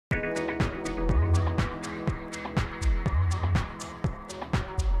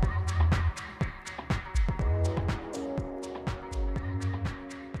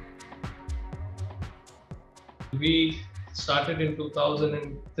we started in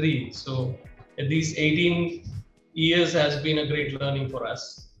 2003. So these 18 years has been a great learning for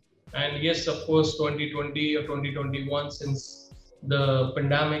us. And yes, of course, 2020 or 2021, since the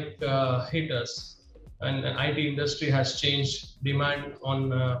pandemic hit us, and the IT industry has changed. Demand on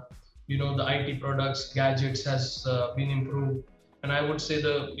the IT products, gadgets has been improved, and I would say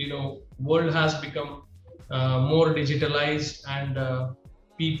the world has become more digitalized, and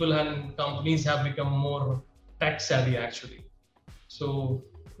people and companies have become more tech savvy actually. So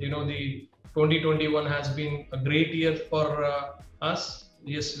the 2021 has been a great year for us.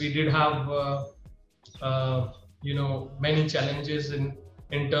 Yes, we did have many challenges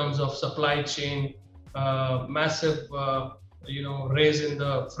in terms of supply chain, massive raise in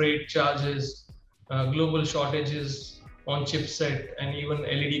the freight charges, global shortages on chipset, and even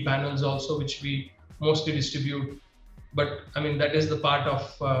LED panels also, which we mostly distribute. But I mean, that is the part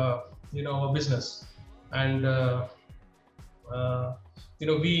of our business. And uh,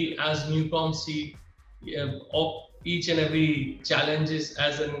 we as Newcom see each and every challenges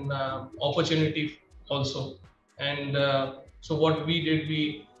as an opportunity also. And so what we did,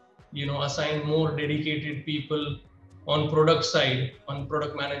 we assigned more dedicated people on product side, on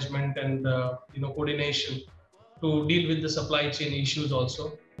product management, and coordination to deal with the supply chain issues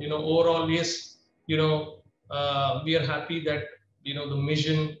also. Overall, yes, we are happy that the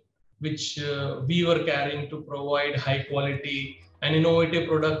mission which we were carrying to provide high quality and innovative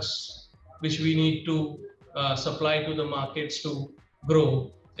products which we need to supply to the markets to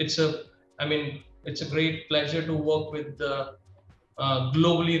grow. It's a great pleasure to work with the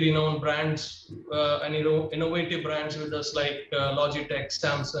globally renowned brands and innovative brands with us, like Logitech,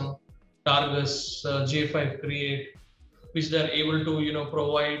 Samsung, Targus, J5 Create, which they're able to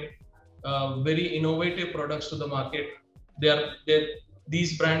provide very innovative products to the market.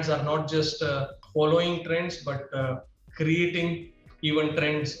 These brands are not just following trends, but creating even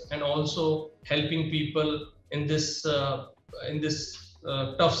trends, and also helping people in this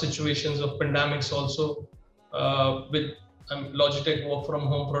tough situations of pandemics also, with Logitech work from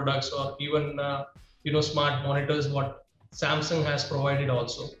home products, or even smart monitors what Samsung has provided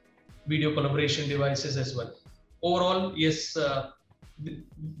also, video collaboration devices as well. Overall, yes,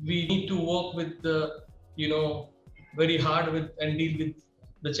 we need to work with the very hard with and deal with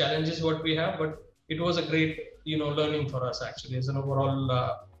the challenges what we have, but it was a great learning for us actually as an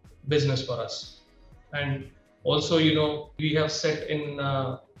overall business for us. And also we have set in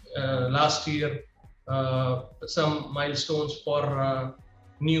last year some milestones for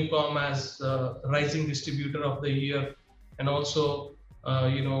Newcom as rising distributor of the year, and also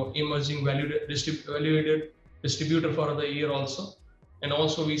emerging valued distributor for the year also. And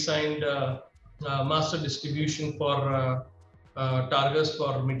also we signed master distribution for Targus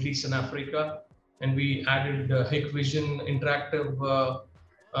for Middle East and Africa, and we added Hikvision interactive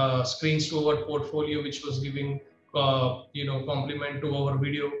screens to our portfolio, which was giving complement to our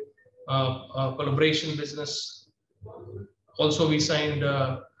video collaboration business. Also, we signed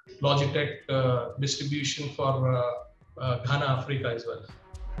Logitech distribution for Ghana, Africa as well.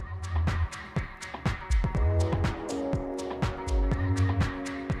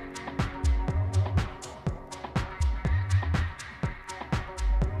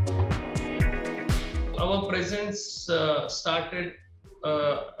 Our presence started,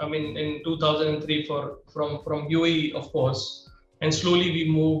 in 2003 from UAE, of course, and slowly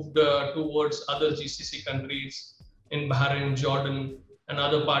we moved towards other GCC countries in Bahrain, Jordan, and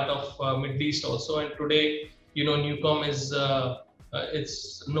other part of Middle East also. And today, Newcom is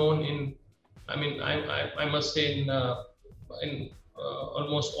it's known in, I must say in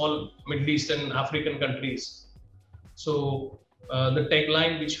almost all Middle East and African countries. So the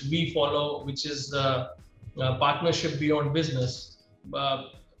tagline which we follow, which is partnership beyond business,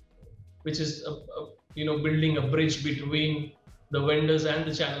 which is building a bridge between the vendors and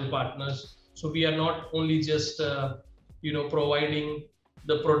the channel partners. So we are not only just providing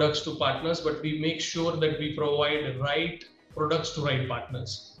the products to partners, but we make sure that we provide right products to right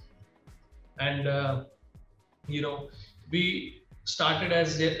partners. And we started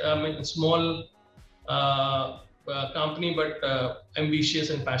as a small company, but ambitious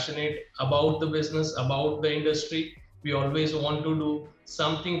and passionate about the business, about the industry. We always want to do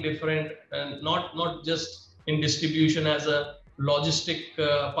something different, and not just in distribution as a logistic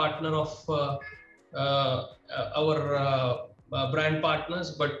partner of our brand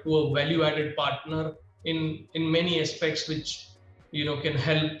partners, but to a value-added partner in many aspects, which can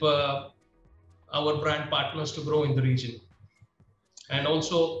help our brand partners to grow in the region. And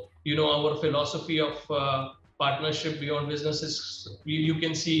also, our philosophy of partnership beyond business is, you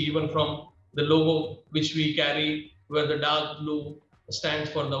can see even from the logo which we carry, where the dark blue stands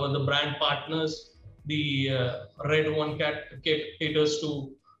for the brand partners, the red one caters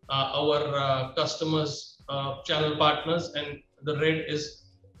to our customers, channel partners, and the red is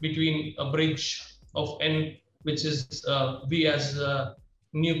between a bridge of N, which is we as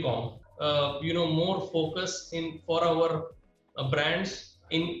Newcom. More focus in for our brands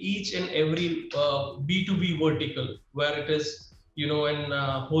in each and every B2B vertical, where it is, in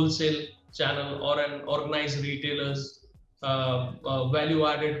wholesale channel or an organized retailers,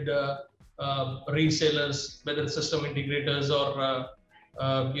 value-added resellers, whether it's system integrators or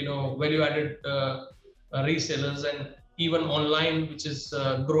value-added resellers, and even online, which is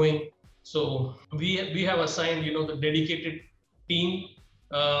growing. So we have assigned the dedicated team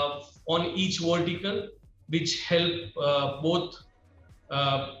on each vertical, which help both.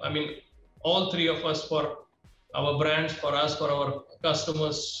 All three of us, for our brands, for us, for our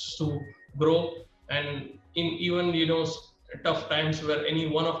customers to grow, and in even tough times where any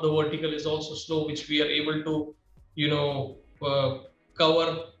one of the vertical is also slow, which we are able to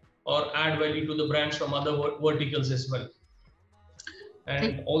cover or add value to the brands from other verticals as well.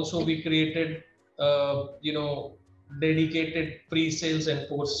 And also we created dedicated pre-sales and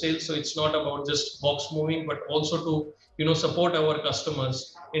post-sales, so it's not about just box moving, but also to support our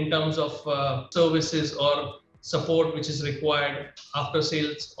customers in terms of services or support which is required after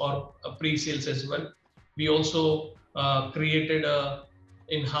sales or pre-sales as well. We also created a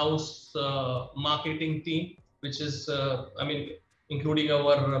in-house marketing team, which is including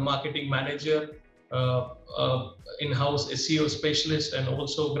our marketing manager, in-house SEO specialist, and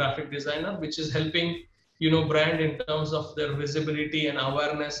also graphic designer, which is helping brand in terms of their visibility and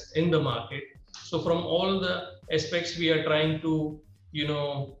awareness in the market. So from all the aspects, we are trying to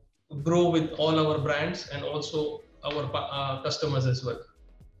grow with all our brands and also our customers as well.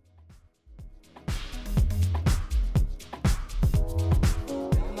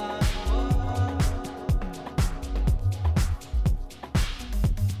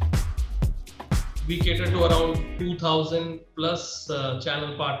 We cater to around 2,000 plus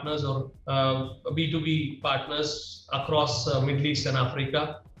channel partners or B2B partners across Middle East and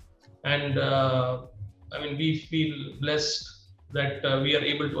Africa. And we feel blessed that we are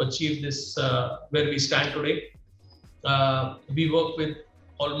able to achieve this where we stand today. We work with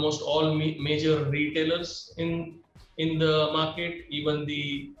almost all major retailers in the market, even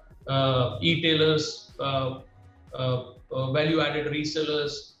the e-tailers, value-added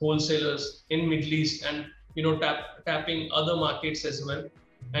resellers, wholesalers in Middle East, and tapping other markets as well.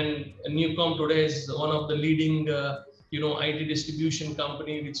 And Newcom today is one of the leading IT distribution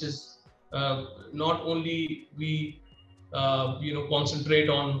company, which is not only we concentrate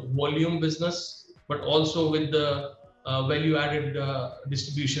on volume business, but also with the value-added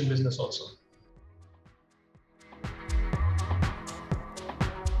distribution business also.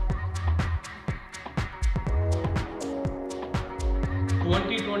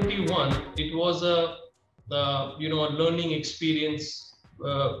 2021, it was a learning experience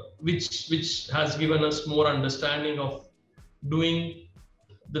which has given us more understanding of doing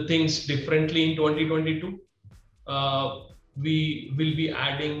the things differently in 2022. We will be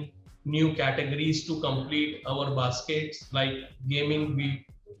adding new categories to complete our baskets, like gaming. We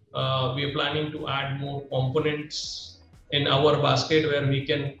are planning to add more components in our basket, where we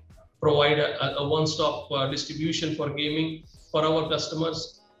can provide a one-stop distribution for gaming for our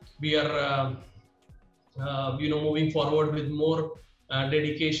customers. We are moving forward with more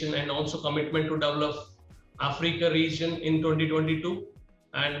dedication and also commitment to develop Africa region in 2022,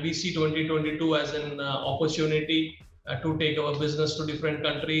 and we see 2022 as an opportunity to take our business to different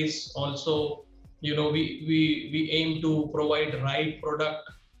countries. Also, we aim to provide right product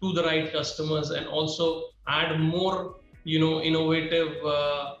to the right customers, and also add more innovative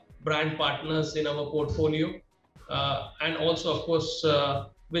brand partners in our portfolio, and also of course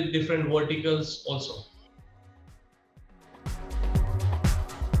with different verticals also.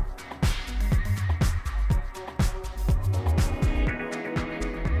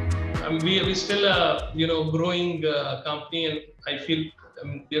 We still growing company, and I feel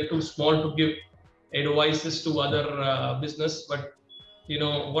we are too small to give advices to other business. But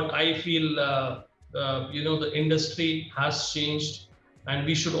what I feel, the industry has changed, and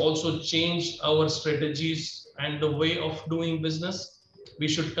we should also change our strategies and the way of doing business. We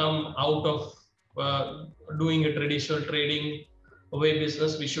should come out of doing a traditional trading way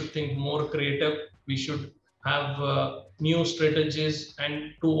business. We should think more creative. We should have new strategies,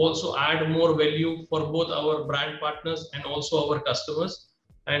 and to also add more value for both our brand partners and also our customers.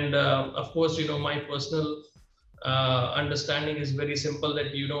 And of course, my personal understanding is very simple,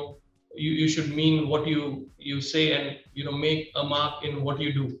 that you should mean what you say, and make a mark in what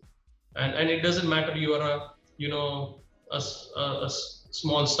you do. And it doesn't matter you are a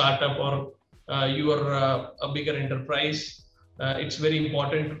small startup, or you are a bigger enterprise. It's very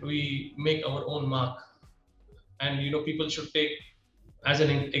important we make our own mark, and people should take as an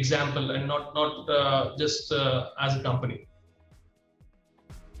example, and not just as a company.